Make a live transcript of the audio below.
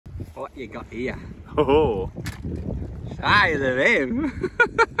What you got here? Oh, Size of him.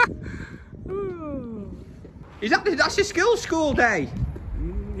 That's your skills school day.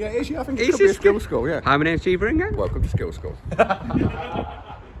 yeah, it is. Yeah, I think Is it could be a this skill school. Yeah. Hi, my name's Steve Ringer. Welcome to skill school.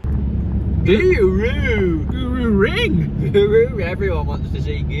 Guru ring. Guru. Everyone wants to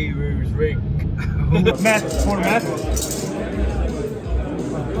see Guru's ring. Meth, for meth.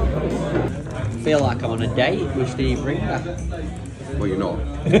 Feel like I'm on a date with Steve Ringer. Well, you're not.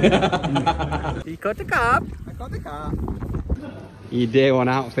 You got the car. I got the car. Your day one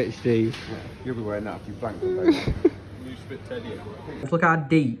outfit, Steve. You'll be wearing that if you blank one, baby. You spit Teddy out. Look how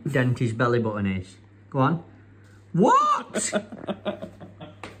deep Denty's belly button is. Go on. What? That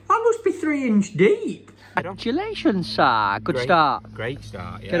must be 3-inch deep. Congratulations, sir. Good start. Great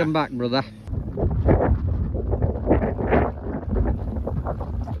start, yeah. Get him back, brother.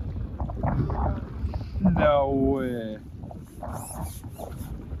 No way.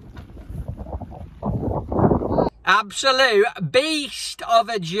 Absolute beast of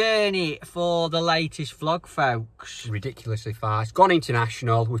a journey for the latest vlog, folks. Ridiculously far. It's gone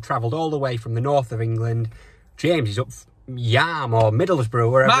international. We've travelled all the way from the north of England. James is up Yarm or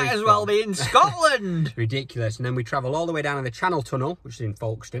Middlesbrough, wherever. Might as well be in Scotland. Ridiculous. And then we travel all the way down in the Channel Tunnel, which is in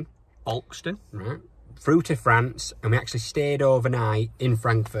Folkestone. Folkestone. Right. Through to France, and we actually stayed overnight in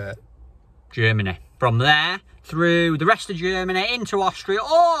Frankfurt. Germany. From there, through the rest of Germany, into Austria,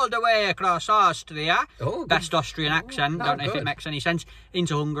 all the way across Austria. Oh, best Austrian accent, Oh, don't know if it good. makes any sense.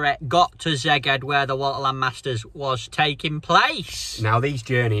 Into Hungary, got to Szeged, where the Walterland Masters was taking place. Now, these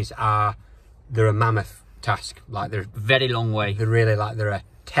journeys they're a mammoth task. Like, they're Very long way. really like they're a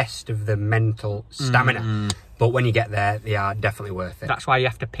test of the mental stamina. But when you get there, they are definitely worth it. That's why you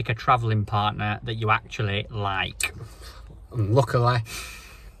have to pick a travelling partner that you actually like. And luckily,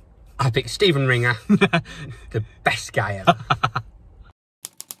 I picked Stephen Ringer, the best guy ever.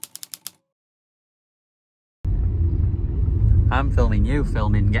 I'm filming you,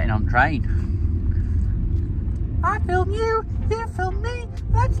 filming getting on train. I film you, you film me.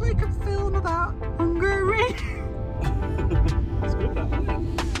 That's like a film about Hungary. It's good, that, isn't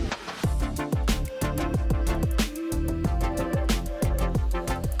it?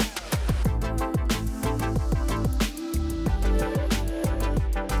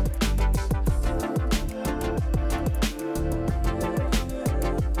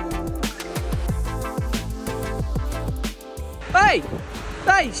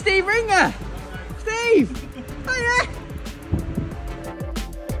 Hey, Steve Ringer. Steve, hiya.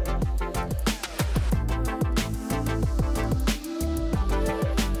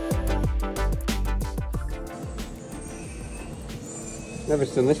 Never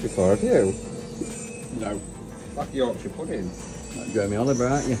done this before, have you? No. Like Yorkshire pudding. Jeremy Oliver,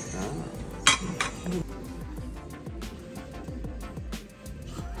 aren't you?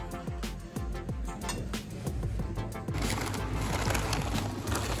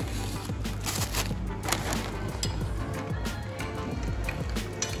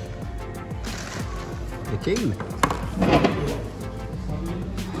 You're keen.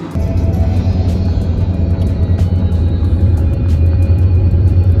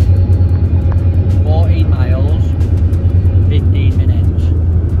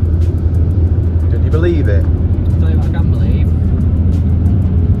 Believe it. Tell you what I can believe.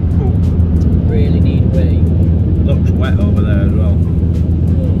 Really need a wee. Looks wet over there as well.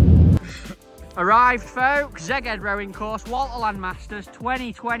 Arrived, folks. Szeged rowing course, Walterland Masters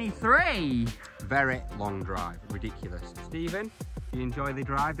 2023. Very long drive. Ridiculous. Stephen, you enjoy the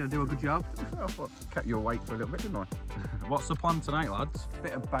drive? Did I do a good job? I thought kept you awake for a little bit, didn't I? What's the plan tonight, lads?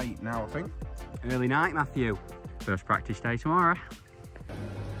 Bit of bait now, I think. Early night, Matthew. First practice day tomorrow.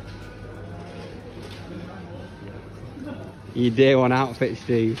 Your day one outfit,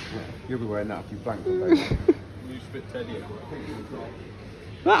 Steve. You'll be wearing that if you blank one, baby. You spit Teddy out.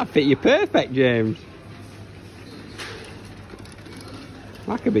 That'll fit you perfect, James.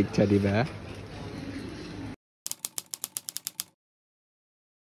 Like a big teddy bear.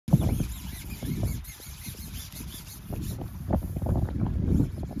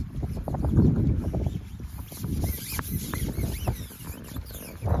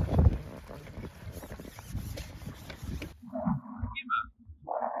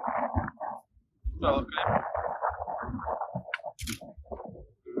 Oh, okay.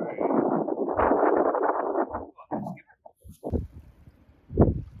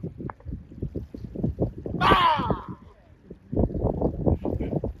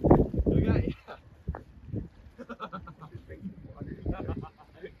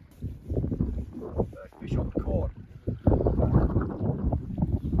 Fish on the cord.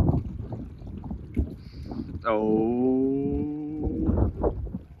 Oh.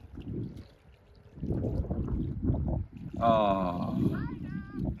 Oh.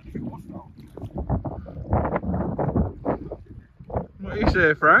 What do you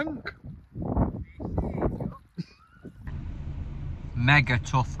say, Frank? Mega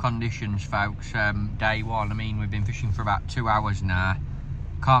tough conditions, folks. Day one, I mean, we've been fishing for about 2 hours now.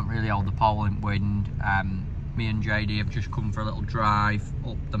 Can't really hold the pole in wind. Me and JD have just come for a little drive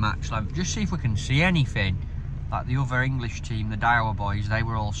up the match length, just see if we can see anything. Like the other English team, the Daiwa boys, they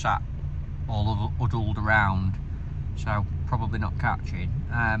were all sat all huddled around, so probably not catching.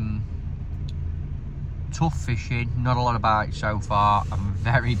 Tough fishing, not a lot of bites so far, and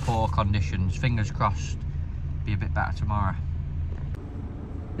very poor conditions. Fingers crossed, be a bit better tomorrow.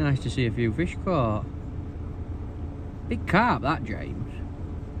 Nice to see a few fish caught. Big carp that, James.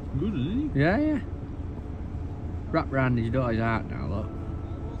 Good, isn't he? Yeah, yeah. Wrapped round his daughter's heart now, look.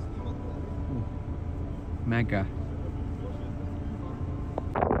 Mega.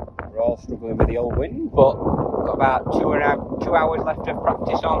 We're all struggling with the old wind, but we've got about 2 hours left of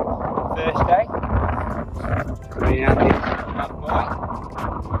practice on Thursday. Coming in handy, that boy.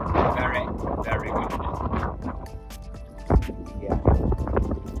 Very, very good. Yeah.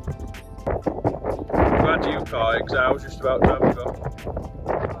 Glad you caught it, 'cause I was just about to have a go.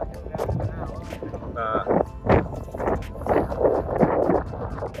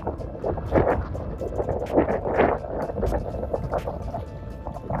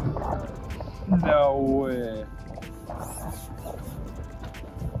 No way.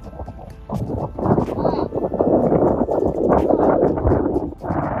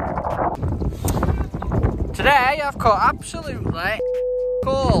 Today I've caught absolutely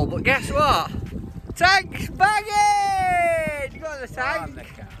cool, but guess what? Tank's bagging! You got the tank?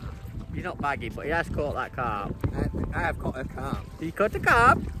 You're not bagging, but he has caught that carp. I have caught a carp. You caught a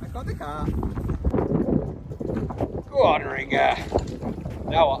carp? I caught a carp. Go on, Ringer.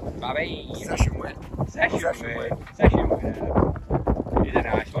 Now what, Babby? Session win. Session win. Session winner. He's a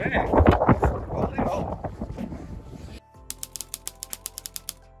nice one, isn't it? Hold it up.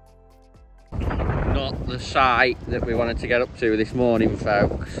 Not the site that we wanted to get up to this morning,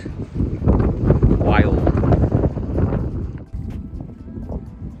 folks. Wild.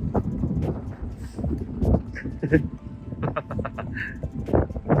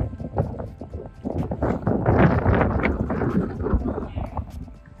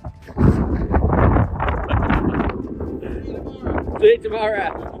 See you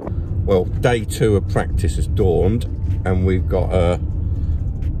tomorrow. Well, day 2 of practice has dawned, and we've got a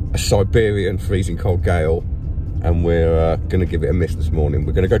Siberian freezing cold gale, and we're going to give it a miss this morning.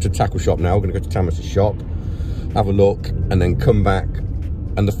 We're going to go to the tackle shop now. We're going to go to Thomas's shop, have a look, and then come back.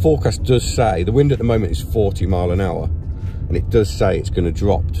 And the forecast does say the wind at the moment is 40 mile an hour, and it does say it's going to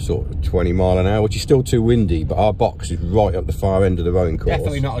drop to sort of 20 mile an hour, which is still too windy, but our box is right up the far end of the rowing course.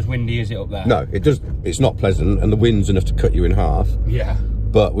 Definitely not as windy as it up there. No, it's not pleasant, and the wind's enough to cut you in half. Yeah.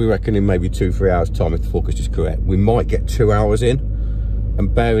 But we reckon in maybe 2-3 hours time, if the forecast is correct, we might get 2 hours in.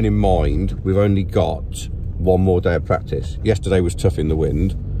 And bearing in mind, we've only got 1 more day of practice. Yesterday was tough in the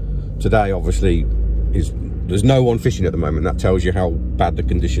wind. Today, obviously, there's no one fishing at the moment. That tells you how bad the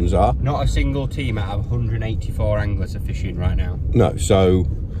conditions are. Not a single team out of 184 anglers are fishing right now. No, so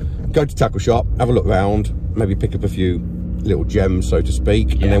go to tackle shop, have a look round, maybe pick up a few little gems, so to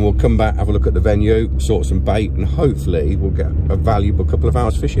speak, and then we'll come back, have a look at the venue, sort some bait, and hopefully we'll get a valuable couple of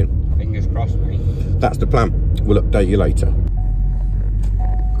hours fishing. Fingers crossed, mate. That's the plan. We'll update you later.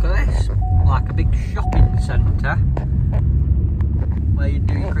 Look at this, like a big shopping centre where you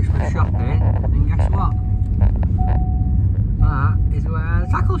do your Christmas shopping, and guess what? That is where the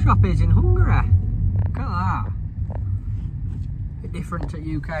tackle shop is in Hungary. Look at that. A bit different to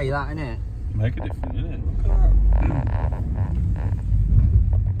UK, that, innit? Make a difference, innit? Look at that.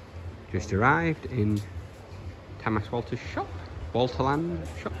 Just arrived in Thomas Walter's shop, Walterland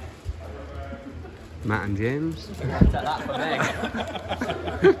shop. Matt and James. Take that for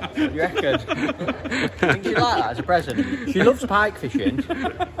me. You reckon? Think she'd like that as a present? She loves pike fishing.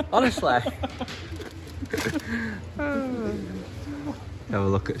 Honestly. Have a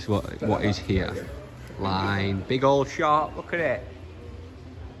look at what is here. Line, big old shop, look at it.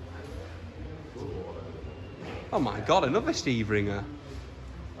 Oh my god, another Steve Ringer.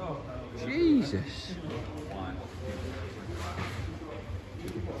 Jesus.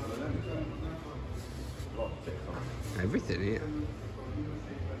 Everything here.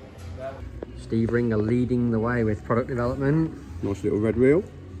 Steve Ringer leading the way with product development. Nice little red reel.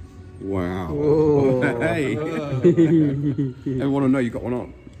 Wow. Whoa. Hey. I want to know you got one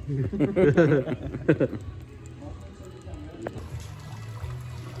on.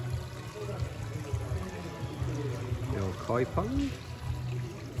 The old koi pond.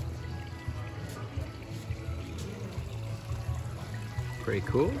 pretty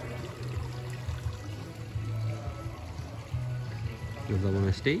cool. Another one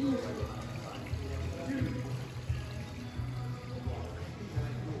of Steve.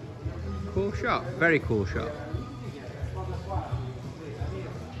 Cool shot, very cool shot.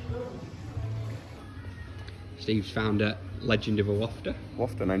 Steve's found a legend of a wafter.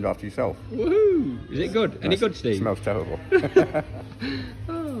 Wafter named after yourself. Woohoo! Is it good? Any good, Steve? It smells terrible.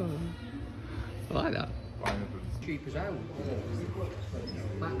 Oh, I like that. Cheap as hell.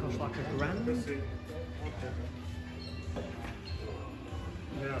 That costs like £1,000.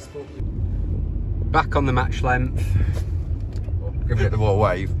 Back on the match length. Giving it the raw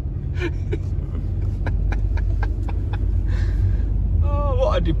wave. Oh,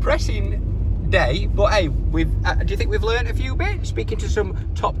 what a depressing day. But hey, do you think we've learnt a few bits? Speaking to some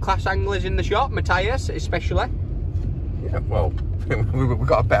top class anglers in the shop, Matthias especially. Yeah, well, we've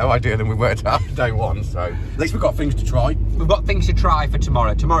got a better idea than we worked out day one, so at least we've got things to try. We've got things to try for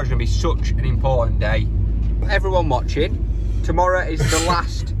tomorrow. Tomorrow's going to be such an important day. Everyone watching, tomorrow is the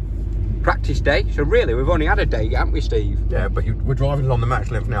last practice day, so really we've only had a day, haven't we, Steve? Yeah, but we're driving along the match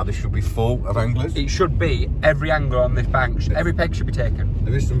length now. This should be full of anglers. It should be. Every angler on this bank, every peg should be taken.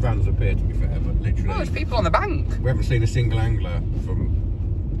 There is some vans up here, to be fair, but literally... Oh, there's people on the bank. We haven't seen a single angler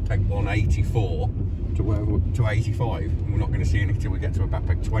from peg 184 to 85, and we're not going to see any until we get to about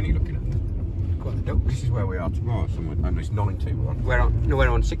peg 20 looking at them. Got the ducks. This is where we are tomorrow, somewhere, and it's 92 we're on. We're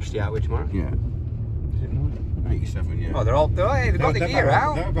on 60, are we, tomorrow? Yeah. Is it 87, yeah. Oh, they've got the gear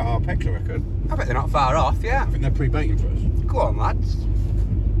out. They're about our pegs, I reckon. I bet they're not far off, yeah. I think they're pre-baiting for us. Go on, lads.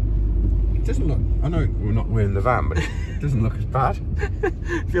 It doesn't look, I know we're in the van, but it doesn't look as bad.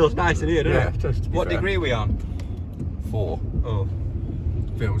 Feels nice in here, doesn't it? Yeah, it does. What degree are we on? 4. Oh.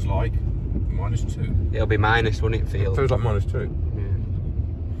 Feels like -2. It'll be minus, won't it, feel? It feels like -2.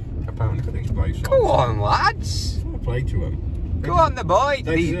 Yeah. Apparently for these brace. Go on, lads. Fair play to them. Go on, the boy.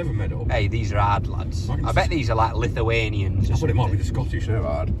 They deserve a medal. Hey, these are hard, lads. I bet these are like Lithuanians or I thought something. it might be the Scottish, they're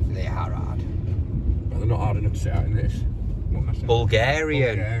hard. They are hard. But they're not hard enough to sit out in this.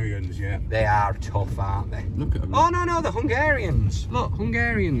 Bulgarian. Bulgarians, yeah. They are tough, aren't they? Look at them. Oh, no, the Hungarians. Look,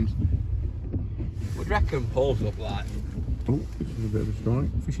 Hungarians. What do you reckon poles look like? Oh, this is a bit of a strike.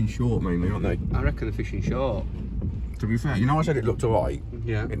 Fishing short mainly, aren't they? I reckon they're fishing short. To be fair, you know I said it looked alright?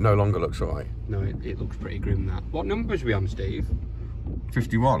 Yeah. It no longer looks alright. No, it looks pretty grim, that. What numbers are we on, Steve?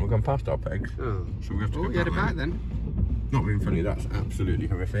 51, we've gone past our pegs. Oh. So we have to you had a bite then? Not being funny, that's absolutely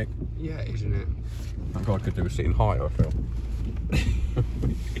horrific. Yeah, isn't it? Thank God, because they were sitting higher, I feel.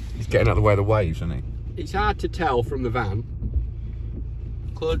 He's getting out of the way of the waves, isn't he? It's hard to tell from the van.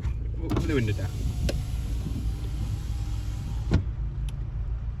 Claude, put the window down.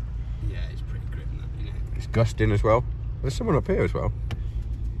 Yeah, it's pretty grim, that, isn't it? It's gusting as well. There's someone up here as well.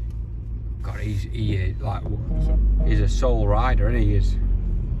 God, he's a sole rider, and he is.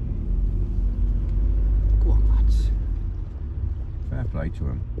 Go on, lads. Fair play to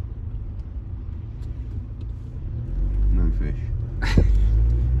him. No fish. I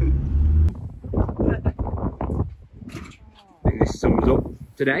think this sums up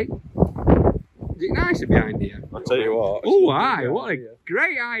today. Is it nicer behind here? I'll tell you what. Oh, aye, what a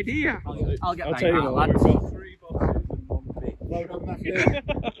great idea. I'll tell you what, lads. We've got 3 boxes and 1 fish. Well done, Matthew.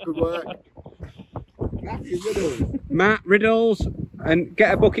 Good work. Matthew Riddles. Matt Riddles, and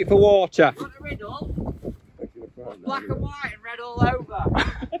get a bucket for water. Want a riddle? Black and white and red all over.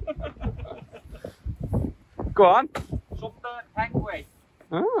 Go on. Sunburnt penguin.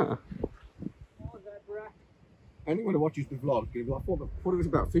 Ah. Anyone who watches the vlog, I thought it was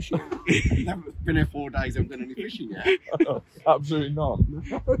about fishing. I've been here 4 days, I haven't done any fishing yet. Absolutely not.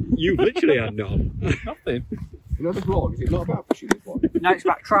 You literally had none. Nothing. You know the vlog, is it not about fishing this one? No, it's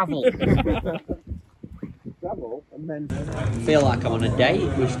about travel. Travel and then... I feel like I'm on a date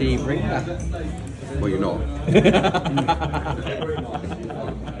with Steve Ringer. Well, you're not. I'm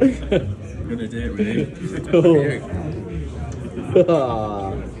going to do it with him.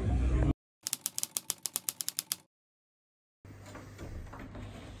 Oh.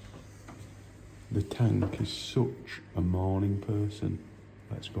 The tank is such a morning person.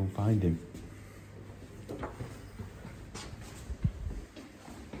 Let's go and find him.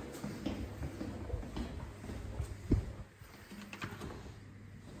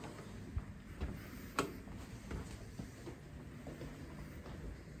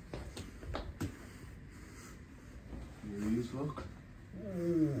 Here he is, look. Oh,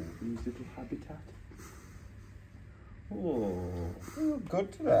 his little habitat. Oh,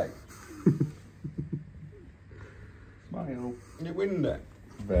 good today. Smile. Is it windy?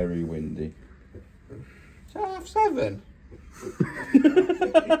 Very windy. It's 7:30.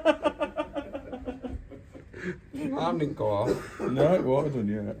 alarm didn't go off. No, it wasn't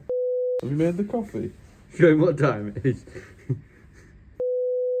yet. Have you made the coffee? Show him what time it is.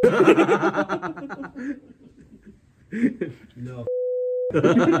 No.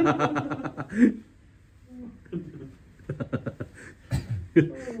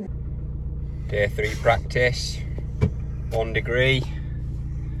 Day 3 practice. 1 degree.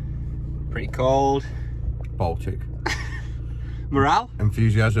 Pretty cold. Baltic. Morale?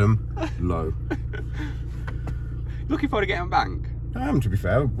 Enthusiasm, low. Looking forward to getting bank. I am, to be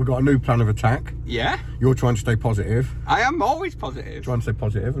fair. We've got a new plan of attack. Yeah? You're trying to stay positive. I am always positive. Trying to stay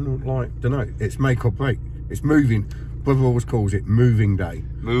positive and like, don't know, it's make or break. It's moving. Brother always calls it moving day.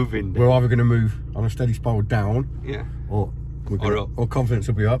 Moving day. We're either going to move on a steady spiral down, Yeah. or we're Or gonna, up. or confidence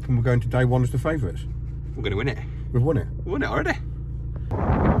will be up, and we're going to day 1 as the favourites. We're going to win it. We've won it. We won it already.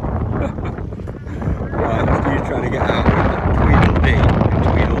 Right, Stu's trying to get out with Tweedledee and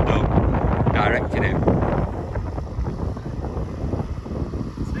Tweedledum directing him.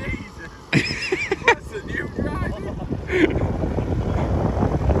 What's the new driving?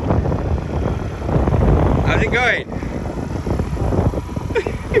 How's it going?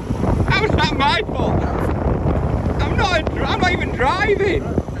 How is that my fault? I'm not even driving.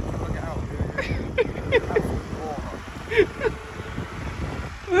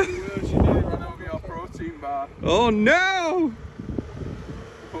 Bar. Oh no!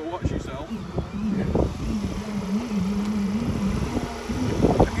 But watch yourself.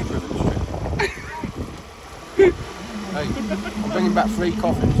 Hey, I'm bringing back 3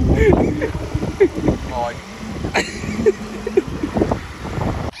 coffees. Bye.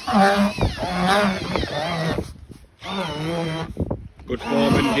 Good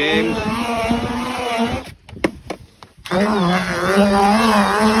foreman, James.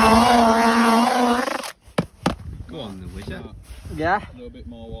 Go on, the wizard. Yeah, A little bit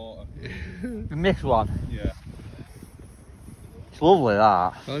more water. we missed one. Yeah. It's lovely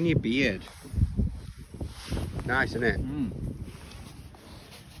that. On your beard. Nice, isn't it?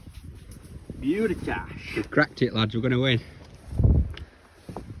 Beautiful. We've cracked it, lads. We're going to win.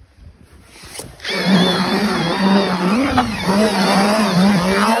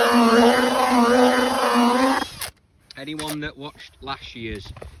 Anyone that watched last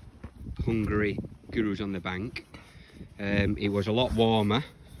year's Hungary Gurus on the Bank, it was a lot warmer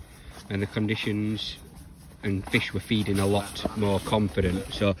and the conditions and fish were feeding a lot more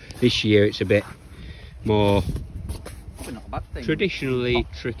confident. So this year it's a bit more Not a bad thing. traditionally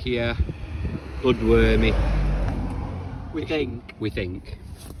trickier, bloodwormy. We think. We think.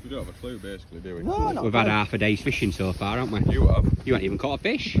 We don't have a clue, basically, do we? No, not We've had half a day's fishing so far, haven't we? You have. You haven't even caught a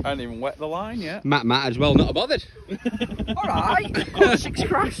fish. I haven't even wet the line yet. Matt as well, not bothered. Alright, got 6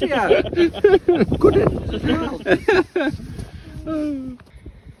 crafts here. Good as well.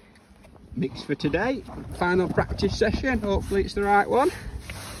 Mix for today. Final practice session. Hopefully it's the right one.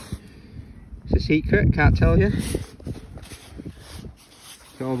 It's a secret, can't tell you.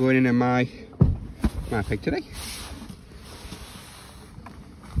 It's all going in my pig today.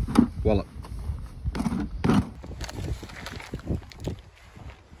 Wallop. Do you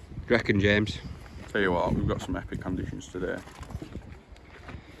reckon, James? Tell you what, we've got some epic conditions today.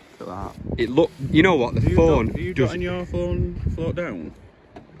 Look at that. It look. You know what? The phone Are you does letting your phone float down?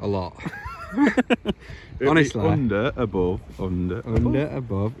 a lot. It'd Honestly. be under, above, under,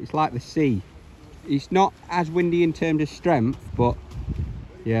 Above. It's like the sea. It's not as windy in terms of strength, but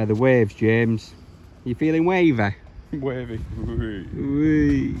yeah, the waves, James. You feeling wavy? Wavy.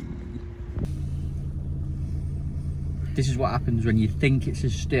 Whee. This is what happens when you think it's a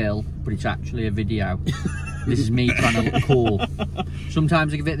still, but it's actually a video. This is me trying to look cool.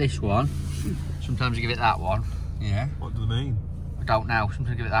 Sometimes I give it this one, sometimes I give it that one. Yeah. What do they mean? I don't know,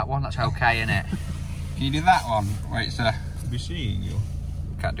 sometimes I give it that one, that's okay, innit? Can you do that one? Wait, it's a... Be seeing you.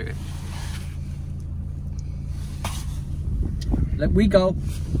 Can't do it. Let we go.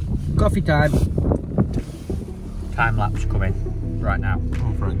 Coffee time. Time lapse coming right now.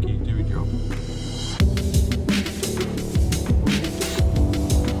 Oh, Frankie, do your job.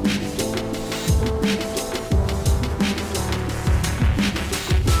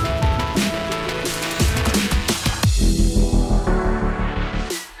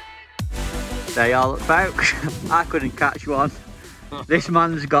 There you are, look, folks. I couldn't catch one. This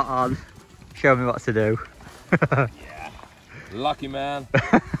man's got on. Show me what to do. Lucky man.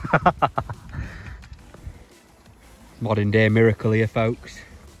 Modern day miracle here, folks.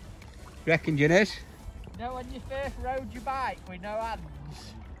 Reckon, Jinners? You know when you first rode your bike with no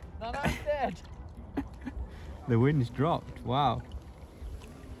hands? No hands dead. The wind's dropped. Wow.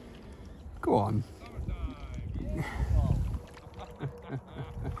 Go on.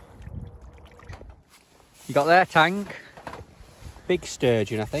 You got there, Tank? Big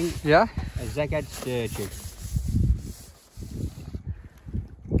sturgeon, I think. Yeah. A zeg-head sturgeon.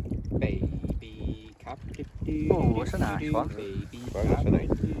 Baby cap. Oh, it's a nice one. Baby Well, that's a nice.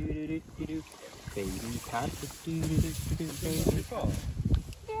 Baby cap.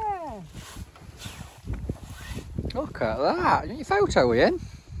 Yeah. Look at that. You want your photo in?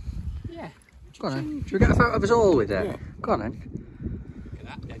 Yeah. Go on then. Should we get a photo of us all with it? Yeah. Go on then. Look at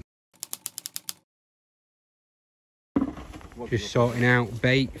that. Just sorting out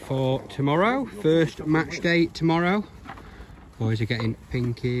bait for tomorrow. First match day tomorrow. Boys are getting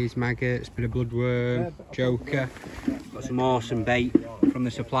pinkies, maggots, bit of bloodworm, joker. Got some awesome bait from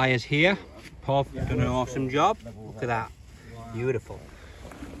the suppliers here. Pov done an awesome job. Look at that. Beautiful.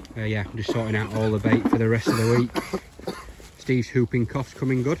 Yeah, I'm just sorting out all the bait for the rest of the week. Steve's whooping cough's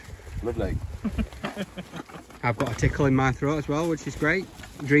coming good. Lovely. I've got a tickle in my throat as well, which is great.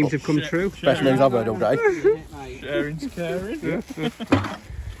 Dreams have come true. Best news I've heard all day. Sharing's caring.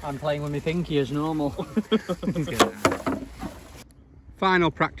 I'm playing with my pinky as normal. Final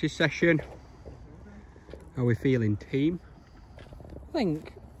practice session. How are we feeling, team? I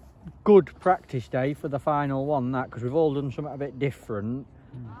think good practice day for the final one, that, because we've all done something a bit different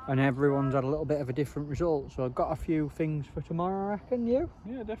and everyone's had a little bit of a different result. So I've got a few things for tomorrow, I reckon. You?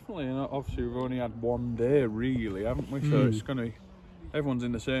 Yeah, definitely. And obviously we've only had one day, really, haven't we? So it's going to... Everyone's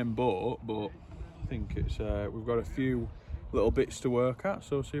in the same boat, but I think it's we've got a few little bits to work at,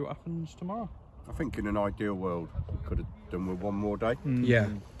 so see what happens tomorrow. I think in an ideal world, we could have done with one more day. Yeah.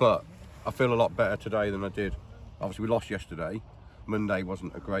 But I feel a lot better today than I did. Obviously, we lost yesterday. Monday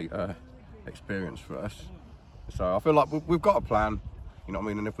wasn't a great experience for us. So I feel like we've got a plan, you know what I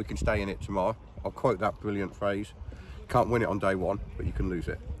mean? And if we can stay in it tomorrow, I'll quote that brilliant phrase, you can't win it on day one, but you can lose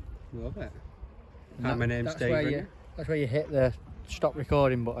it. Love it. Hi, my name's Dave. That's where you hit the stop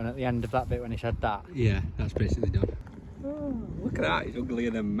recording button at the end of that bit when he said that. Yeah, that's basically done. Oh, look at that, he's uglier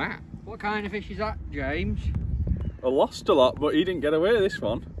than Matt. What kind of fish is that, James? I lost a lot, but he didn't get away this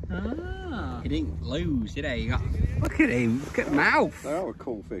one. Ah. He didn't lose, did he? Look at him, look at the mouth. They are a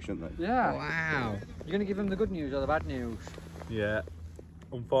cool fish, aren't they? Yeah. Wow. You're going to give him the good news or the bad news? Yeah.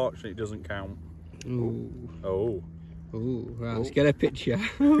 Unfortunately, it doesn't count. Ooh. Oh. Ooh, right, let's get a picture.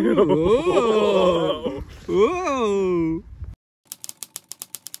 Whoa. Whoa.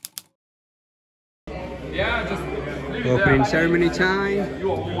 Yeah, just Opening ceremony time.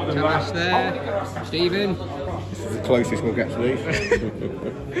 Tamas there. Stephen. This is the closest we'll get to these.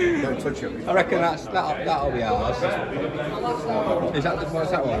 Don't touch it. I reckon that'll be ours. Is that what's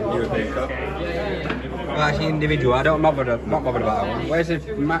that one? European Cup. Well, actually individual. I don't not bothered about that one. Where's the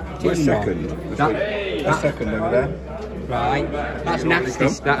We're team second. one? That's second over there. Right. That's nasty.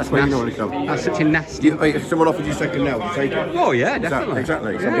 That's where you nasty. normally come. That's such a nasty. If someone offered you second now, would you take it? Oh yeah, definitely.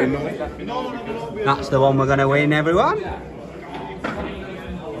 Exactly. Yeah. Somebody nice. That's the one we're going to win, everyone.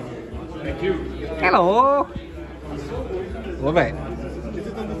 Hello. Love it.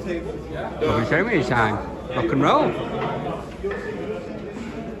 Lovely ceremony time. Rock and roll.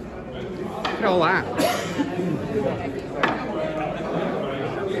 Look at all that.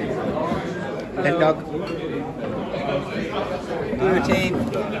 Dead dog. Blue team.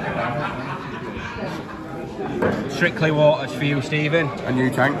 Strictly waters for you, Stephen. And you,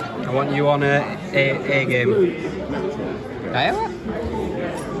 Tank. I want you on a game.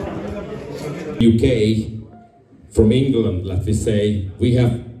 UK, from England, let me say, we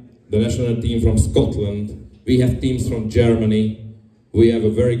have the national team from Scotland, we have teams from Germany, we have a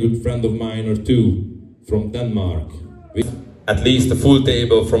very good friend of mine or two from Denmark. At least a full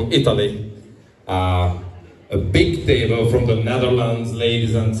table from Italy, a big table from the Netherlands,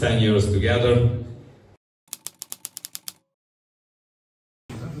 ladies and seniors together.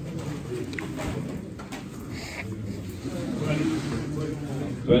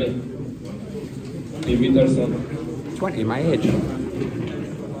 Ready? 20, my age.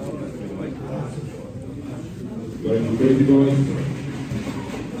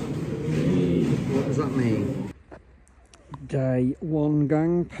 What does that mean? Day one,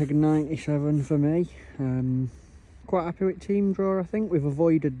 gang, peg 97 for me. Quite happy with team draw, I think. We've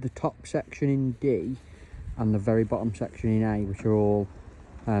avoided the top section in D and the very bottom section in A, which are all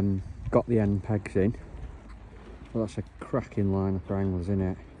got the end pegs in. Well, that's a cracking lineup of anglers, isn't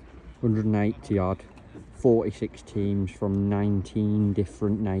it? 180 odd, 46 teams from 19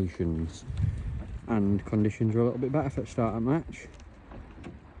 different nations, and conditions are a little bit better for the start of the match.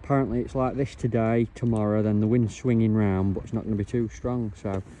 Apparently it's like this today, tomorrow, then the wind's swinging round, but it's not going to be too strong,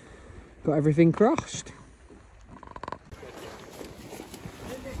 so got everything crossed.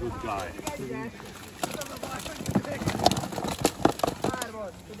 Good guy.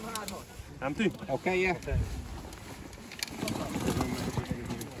 Empty? Okay, yeah.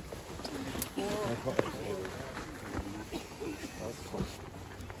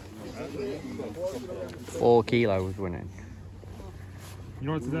 4 kilos winning. You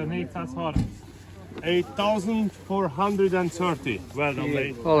know what the Nate has for? 8,430. Well done,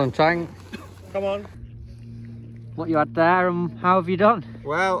 mate. Well done, Tank. Come on. What you had there and how have you done?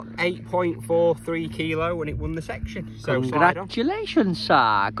 Well, 8.43 kilo and it won the section. So congratulations,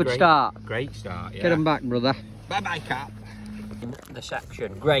 sir. Good start. Great start, yeah. Get him back, brother. Bye-bye, Cap. The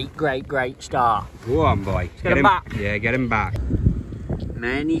section. Great start. Go on, boy. Get him back. Yeah, get him back.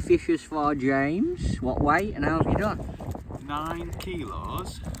 Many fishes for James. What weight and how have you done? 9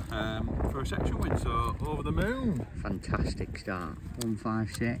 kilos for a section win, so over the moon. Fantastic start.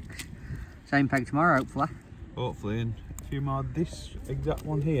 156. Same peg tomorrow, hopefully. Hopefully, and a few more this exact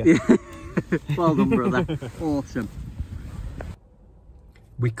one here. Well done, brother. Awesome.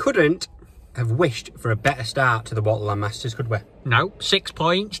 We couldn't have wished for a better start to the Walterland Masters, could we? No, 6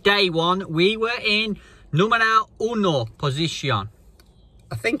 points. Day one, we were in numero uno position.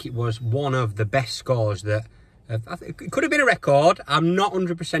 I think it was one of the best scores that... it could have been a record, I'm not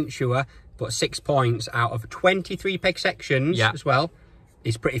 100% sure, but 6 points out of 23 peg sections as well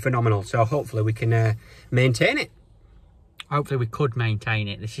is pretty phenomenal. So hopefully we can maintain it. Hopefully we could maintain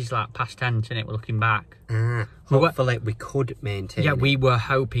it. This is like past tense, isn't it? We're looking back. Hopefully we could maintain it. Yeah, we were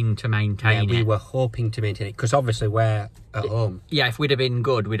hoping to maintain it. We were hoping to maintain it, because obviously we're at home. Yeah, if we'd have been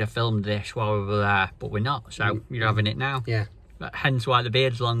good, we'd have filmed this while we were there, but we're not, so you're having it now. Yeah. But hence why the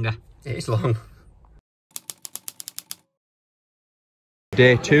beard's longer. It is long.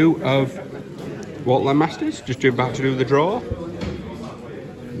 Day 2 of Walterland Masters, just about to do the draw.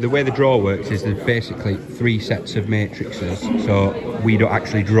 The way the draw works is there's basically 3 sets of matrices, so we don't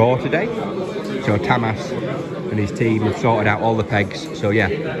actually draw today. So Tamas and his team have sorted out all the pegs, so yeah,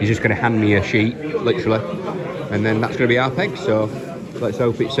 he's just going to hand me a sheet, literally, and then that's going to be our pegs, so let's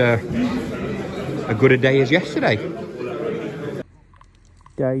hope it's a good a day as yesterday.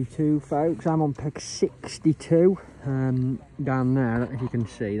 Day 2, folks. I'm on peg 62. Down there, I don't know if you can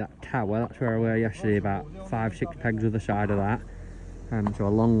see that tower. That's where I were yesterday, about 5-6 pegs other side of that. So a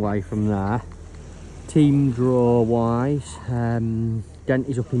long way from there. Team draw wise, Dent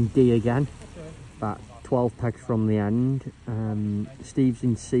is up in D again, about 12 pegs from the end. Steve's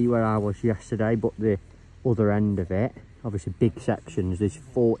in C where I was yesterday, but the other end of it. Obviously big sections, there's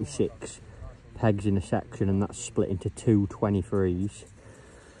 46 pegs in a section and that's split into 2 23s.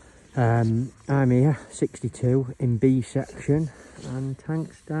 I'm here, 62 in B section, and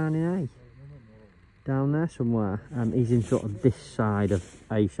Tank's down in A. Down there somewhere. He's in sort of this side of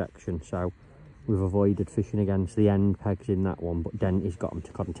A section, so we've avoided fishing against the end pegs in that one, but Dent has got them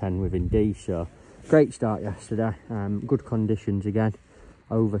to contend with in D, so great start yesterday. Good conditions again,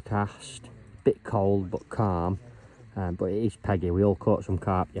 overcast, bit cold but calm, but it is peggy. We all caught some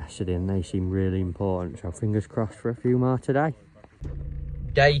carp yesterday and they seem really important, so fingers crossed for a few more today.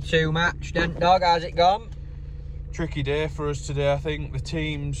 Day 2 match, Dent Dog, how's it gone? Tricky day for us today, I think. The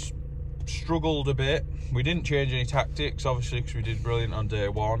teams struggled a bit. We didn't change any tactics, obviously, because we did brilliant on day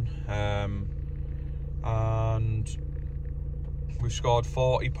 1. And we scored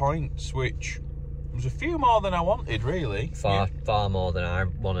 40 points, which was a few more than I wanted, really. Far more than I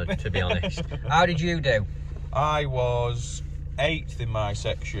wanted, to be honest. How did you do? I was 8th in my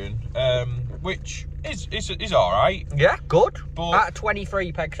section, which is all right. Yeah, good. But out of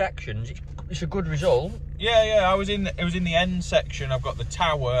 23 peg sections, it's a good result. Yeah, it was in the end section. I've got the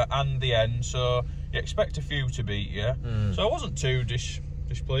tower and the end, so you expect a few to beat you. So I wasn't too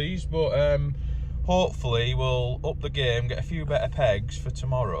displeased, but hopefully we'll up the game, get a few better pegs for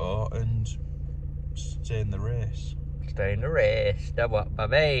tomorrow, and stay in the race. Stay in the race. That's what,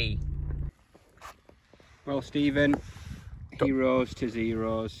 baby. Well, Stephen, heroes to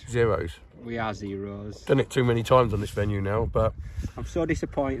zeros. Zeros. We are zeros. Done it too many times on this venue now, but I'm so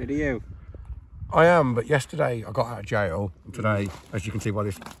disappointed, are you? I am, but yesterday I got out of jail. Today, as you can see by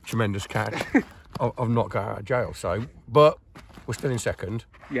this tremendous catch, I've not got out of jail. So, but we're still in second.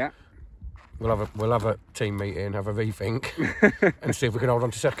 Yeah. We'll have a team meeting, have a rethink, and see if we can hold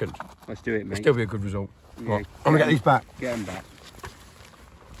on to second. Let's do it, mate. It'll still be a good result. Yeah, right. I'm gonna get these back. Get them back.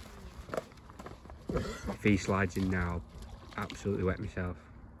 If he slides in now, absolutely wet myself.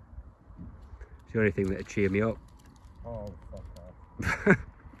 It's the only thing that'd cheer me up. Oh, fuck off.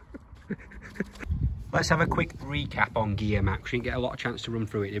 Let's have a quick recap on gear, Max. We didn't get a lot of chance to run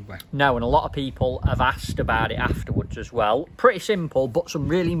through it, did we? No, and a lot of people have asked about it afterwards as well. Pretty simple, but some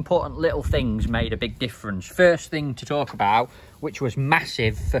really important little things made a big difference. First thing to talk about, which was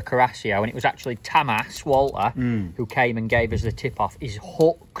massive for Carasio, and it was actually Tamas, Walter, who came and gave us the tip-off, is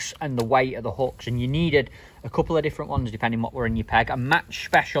hooks and the weight of the hooks. And you needed a couple of different ones depending what were in your peg. A match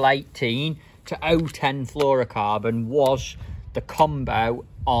special 18 to 010 fluorocarbon was the combo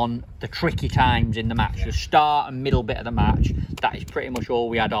on the tricky times in the match. The start and middle bit of the match, that is pretty much all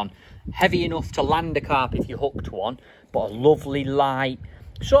we had on. Heavy enough to land a carp if you hooked one, but a lovely light,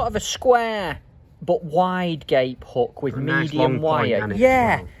 sort of a square but wide gape hook with medium wire.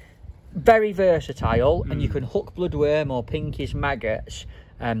 Yeah, very versatile, and you can hook bloodworm or pinkies maggots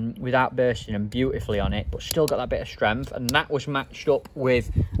without bursting them beautifully on it, but still got that bit of strength. And that was matched up with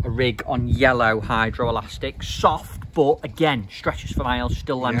a rig on yellow hydroelastic, soft, but again stretches for miles,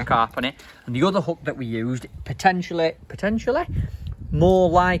 still lands carp on it. And the other hook that we used, potentially more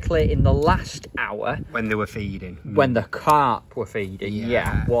likely in the last hour when they were feeding, when the carp were feeding,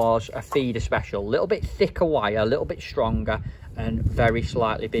 was a feeder special, a little bit thicker wire, a little bit stronger, and very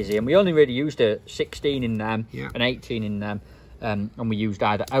slightly busy. And we only really used a 16 in them, an 18 in them. And we used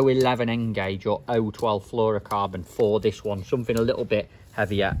either 011 N-gauge or 012 fluorocarbon for this one, something a little bit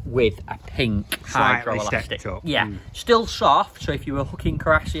heavier with a pink hydroelastic. Still soft, so if you were hooking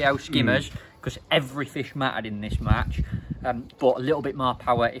Carasio skimmers, because every fish mattered in this match, but a little bit more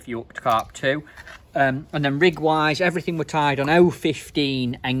power if you hooked carp too. And then rig wise, everything were tied on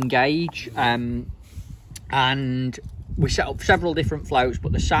 015 N-gauge, and we set up several different floats,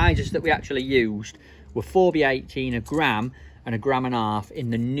 but the sizes that we actually used were 4B18, a gram, and a gram and a half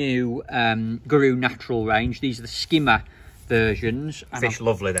in the new Guru Natural range. These are the skimmer versions. Fish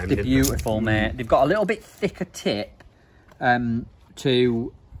lovely then. They're beautiful, mate. They've got a little bit thicker tip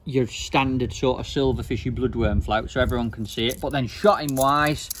to your standard sort of silverfishy bloodworm float, so everyone can see it. But then shotting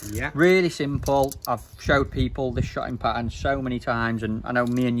wise, really simple. I've showed people this shotting pattern so many times, and I know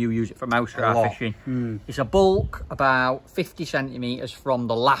me and you use it for most of our fishing. It's a bulk about 50 centimetres from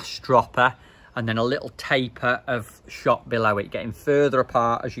the last dropper, and then a little taper of shot below it, getting further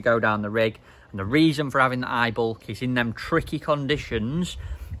apart as you go down the rig. And the reason for having the eye bulk is in them tricky conditions,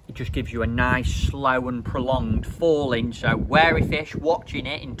 it just gives you a nice, slow and prolonged falling. So wary fish watching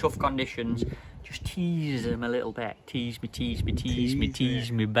it in tough conditions just teases them a little bit. Tease me, tease me, tease me, tease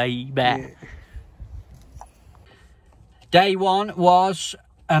me, baby. Day one was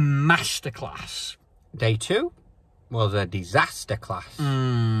a masterclass. Day two was a disaster class.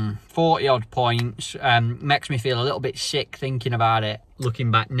 40 odd points. Makes me feel a little bit sick thinking about it,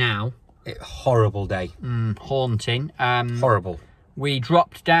 looking back now. Horrible day. Haunting. Horrible. We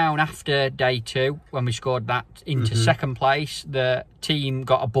dropped down after day two when we scored that into second place. The team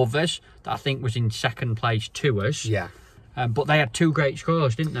got above us, that I think was in second place to us. But they had two great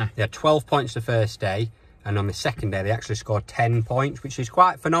scores, didn't they? They had 12 points the first day, and on the second day they actually scored 10 points, which is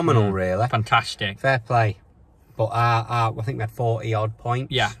quite phenomenal, really. Fantastic. Fair play. But I think we had 40 odd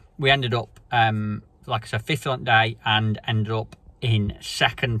points. Yeah, we ended up, like I said, fifth on day, and ended up in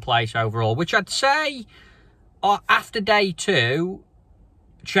second place overall, which I'd say after day two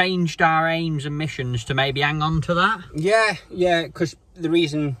changed our aims and missions to maybe hang on to that. Yeah, because the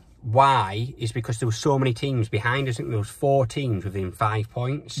reason why is because there were so many teams behind us. I think there was 4 teams within 5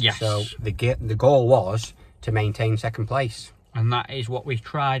 points. Yes. So the goal was to maintain second place. And that is what we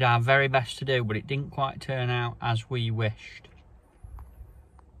tried our very best to do, but it didn't quite turn out as we wished.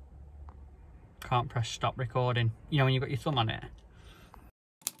 Can't press stop recording. You know when you've got your thumb on it?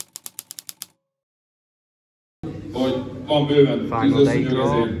 Final day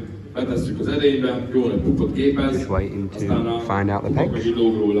draw. Just waiting to find out the pegs.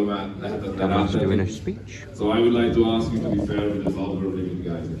 Dan's doing a speech. So I would like to ask you to be fair with the vulgar limit,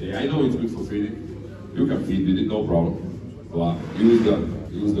 guys. Okay, I know it's good for feeding. You can feed with it, no problem. But use the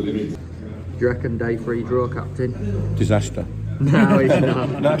limit. Do you reckon day 3 draw, Captain? Disaster. No, it's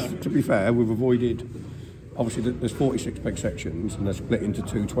not. No, to be fair, we've avoided, obviously there's 46 peg sections and they're split into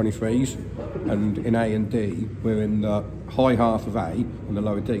 2 23s, and in A and D we're in the high half of A and the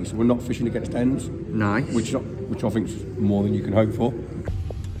lower D, so we're not fishing against ends. Nice. Which I think is more than you can hope for.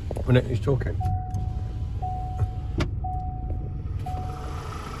 When he's talking.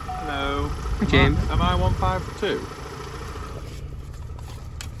 Hello. Hi, Jim. Am I 152?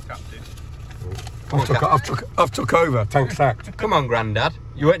 I've took over. Tank sacked. Come on, Grandad.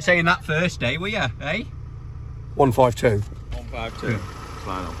 You weren't saying that first day, were you? Eh? 152. 152.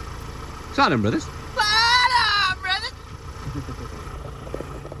 Slide on. Slide on, brothers. Slide on, brothers.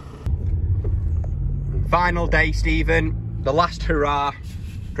 Final day, Stephen. The last hurrah.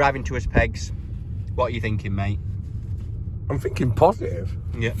 Driving to his pegs. What are you thinking, mate? I'm thinking positive.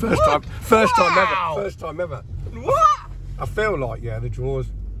 Yeah. First time ever. What? I feel like, yeah, the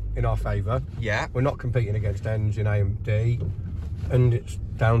draw's in our favour. Yeah. We're not competing against ends in A and D, and it's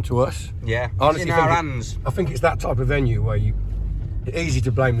down to us. Yeah. Honestly, it's in our hands. I think it's that type of venue where it's easy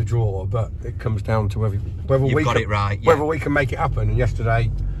to blame the draw, but it comes down to whether we got can, it right. Yeah. whether we can make it happen. And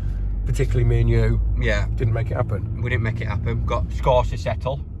yesterday, particularly me and you, didn't make it happen. We didn't make it happen. Got scores to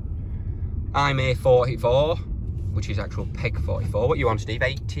settle. I'm A44, which is actual peg 44. What are you on, Steve?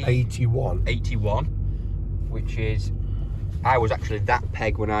 81. 81, which is, I was actually that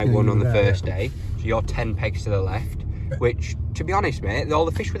peg when I won on the first day. So you're 10 pegs to the left, which, to be honest, mate, all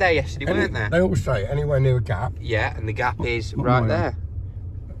the fish were there yesterday, weren't they? They always say anywhere near a gap. Yeah, and the gap is right there.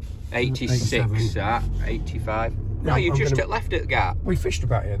 86 at 85. No, you just left at the gap. We fished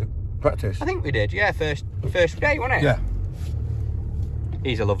about here, the practice. I think we did, yeah, first day, wasn't it? Yeah.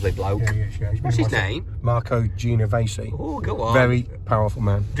 He's a lovely bloke. Yeah. What's his name? Marco Genovese. Oh, go on. Very powerful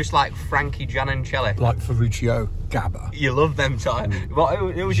man. Just like Frankie Giannancelli. Like Ferruccio Gabba. You love them type.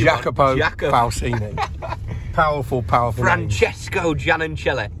 Who was Jacopo Falsini. Powerful Francesco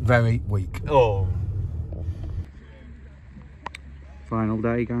Giannancelli. Very weak. Oh. Final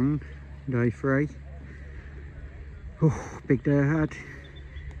day, gang. Day 3. Oh, big day ahead.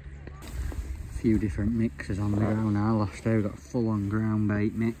 Few different mixes on the go now. Last day we got a full-on ground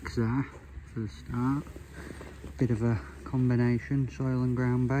bait mix there for the start. Bit of a combination, soil and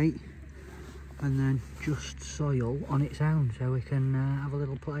ground bait, and then just soil on its own, so we can have a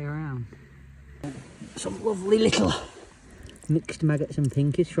little play around. Some lovely little mixed maggots and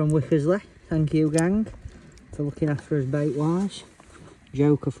pinkies from Wickersley. Thank you, gang, for looking after us bait-wise.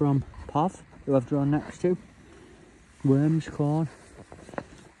 Joker from Pov, who I've drawn next to. Worms, corn.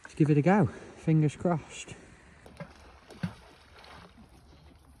 Let's give it a go. Fingers crossed.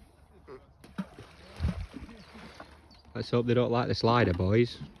 Let's hope they don't like the slider,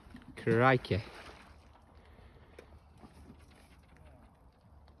 boys. Crikey.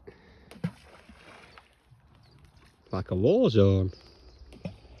 Like a war zone.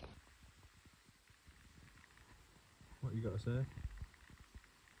 What you got to say?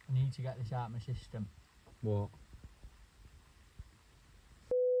 I need to get this out of my system. What?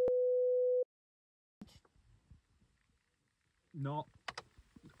 Not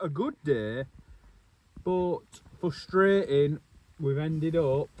a good day, but frustrating. We've ended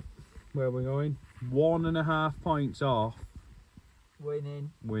up, where are we going? 1.5 points off.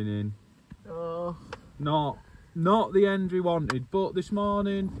 Winning. Oh. Not the end we wanted, but this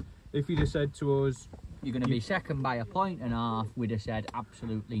morning, if you'd have said to us, you're going to be second by 1.5 points, we'd have said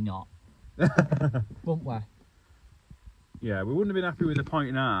absolutely not. Wouldn't we? Yeah, we wouldn't have been happy with 1.5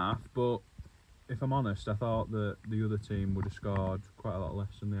 points, but if I'm honest, I thought that the other team would have scored quite a lot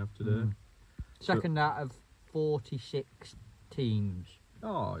less than they have today. Second out of 46 teams.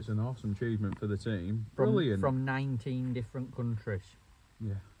 Oh, it's an awesome achievement for the team. Brilliant. From 19 different countries.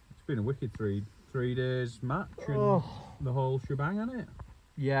 Yeah, it's been a wicked three days match and the whole shebang, hasn't it?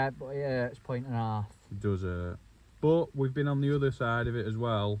 Yeah, but yeah, it's 1.5 points. It does but we've been on the other side of it as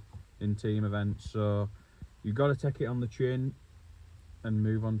well in team events, so you've got to take it on the chin and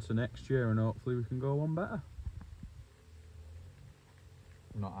move on to next year, and hopefully we can go one better.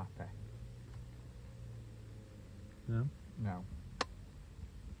 I'm not happy. No? No.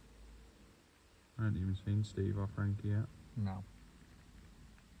 I haven't even seen Steve or Frankie yet. No.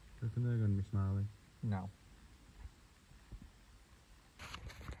 Do you reckon they're going to be smiling? No.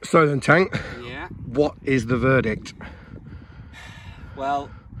 So then, Tank, yeah, what is the verdict? Well,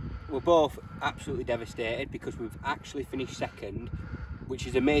 we're both absolutely devastated because we've actually finished second, which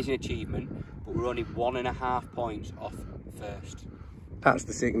is an amazing achievement, but we're only 1.5 points off first. That's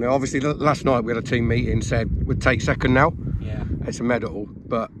the signal. Obviously, last night we had a team meeting, said we'd take second now. Yeah. It's a medal,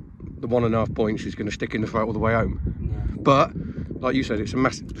 but the 1.5 points is going to stick in the throat all the way home. Yeah. But, like you said, it's a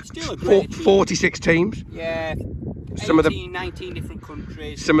massive... Still a great 46 teams. Yeah. Some 19 different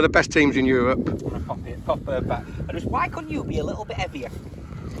countries. Some of the best teams in Europe. I'm going to pop her back. Why couldn't you be a little bit heavier?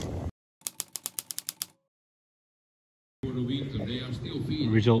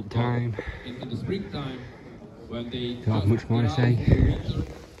 Result time. Don't have much more to say.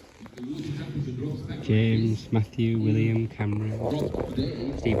 James, Matthew, William,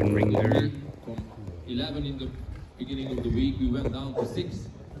 Cameron, Stephen Ringer. 11 in the beginning of the week, we went down to 6.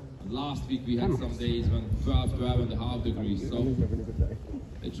 And last week we had some days when 12.5 degrees. So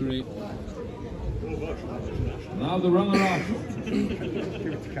literally. Now the runner-up.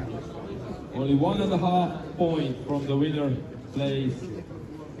 Only 1.5 points from the winner place.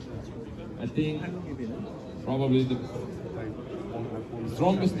 I think probably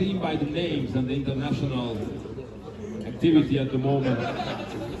strongest team by the names and the international activity at the moment.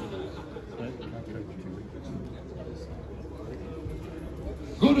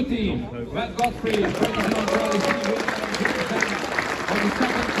 Good team, Matt Godfrey, on the second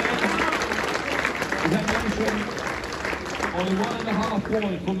chance. As I mentioned, only 1.5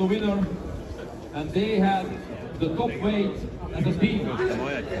 points from the winner, and they had the top weight as a team.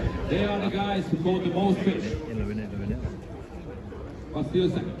 They are the guys who caught the most fish. But still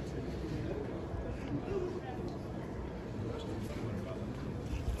second.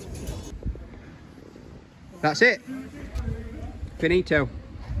 That's it. Finito.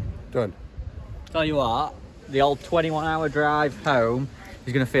 Done. Tell you what, the old 21-hour drive home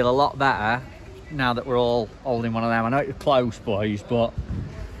is going to feel a lot better now that we're all holding one of them. I know it was close, boys, but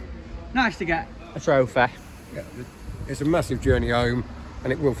nice to get a trophy. Yeah, it's a massive journey home,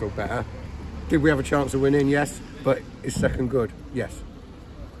 and it will feel better. Did we have a chance of winning? Yes. But is second good? Yes.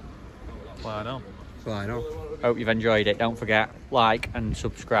 Slide on. Slide on. Hope you've enjoyed it. Don't forget, like and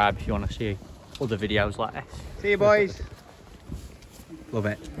subscribe if you want to see other videos like this. See you, boys. Love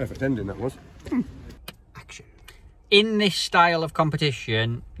it. Perfect ending, that was. Action. In this style of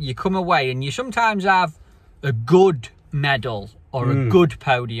competition, you come away and you sometimes have a good medal or a good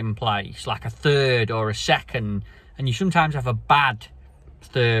podium place, like a third or a second, and you sometimes have a bad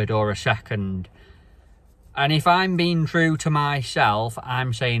third or a second. And if I'm being true to myself,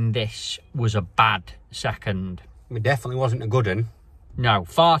 I'm saying this was a bad second. It definitely wasn't a good one. No,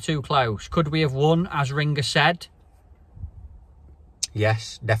 far too close. Could we have won, as Ringer said?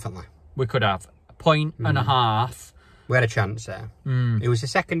 Yes, definitely. We could have. A point and a half. We had a chance there. It was the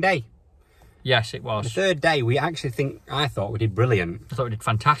second day. Yes, it was. The third day, I thought we did brilliant. I thought we did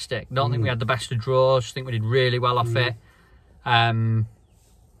fantastic. Don't think we had the best of draws. Think we did really well off it.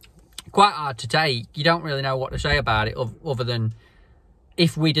 Quite hard to take. You don't really know what to say about it other than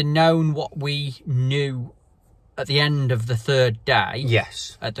if we'd have known what we knew at the end of the third day.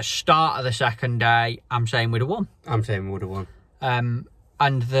 Yes. At the start of the second day, I'm saying we'd have won. I'm saying we would have won.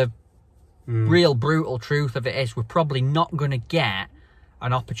 And the real brutal truth of it is we're probably not going to get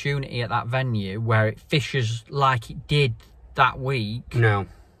an opportunity at that venue where it fishes like it did that week. No.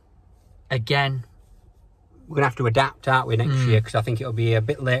 Again. We're going to have to adapt, aren't we, next year? Because I think it'll be a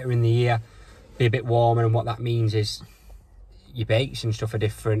bit later in the year, be a bit warmer, and what that means is your baits and stuff are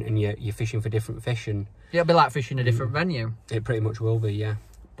different, and you're fishing for different fish. And it'll be like fishing a different venue. It pretty much will be, yeah.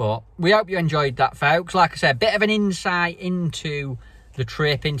 But we hope you enjoyed that, folks. Like I said, a bit of an insight into the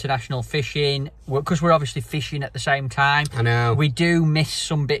trip, international fishing, because we're obviously fishing at the same time. I know. We do miss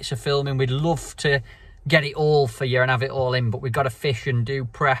some bits of filming. We'd love to get it all for you and have it all in, but we've got to fish and do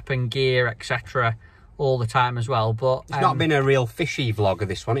prep and gear, etc. all the time as well. But it's not been a real fishy vlog of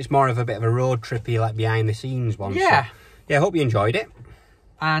this one. It's more of a bit of a road trippy, like behind the scenes one. Yeah. So, yeah, I hope you enjoyed it.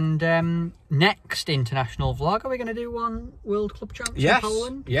 And next international vlog, are we going to do one World Club Champs in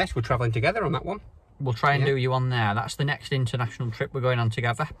Poland? Yes, we're travelling together on that one. We'll try and do you on there. That's the next international trip we're going on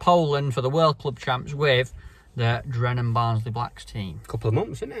together. Poland for the World Club Champs with the Drennan Barnsley Blacks team. Couple of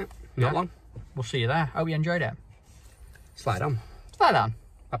months, isn't it? Not long. We'll see you there. Hope you enjoyed it. Slide on. Slide on.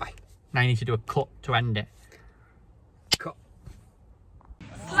 Bye-bye. Now you need to do a cut to end it.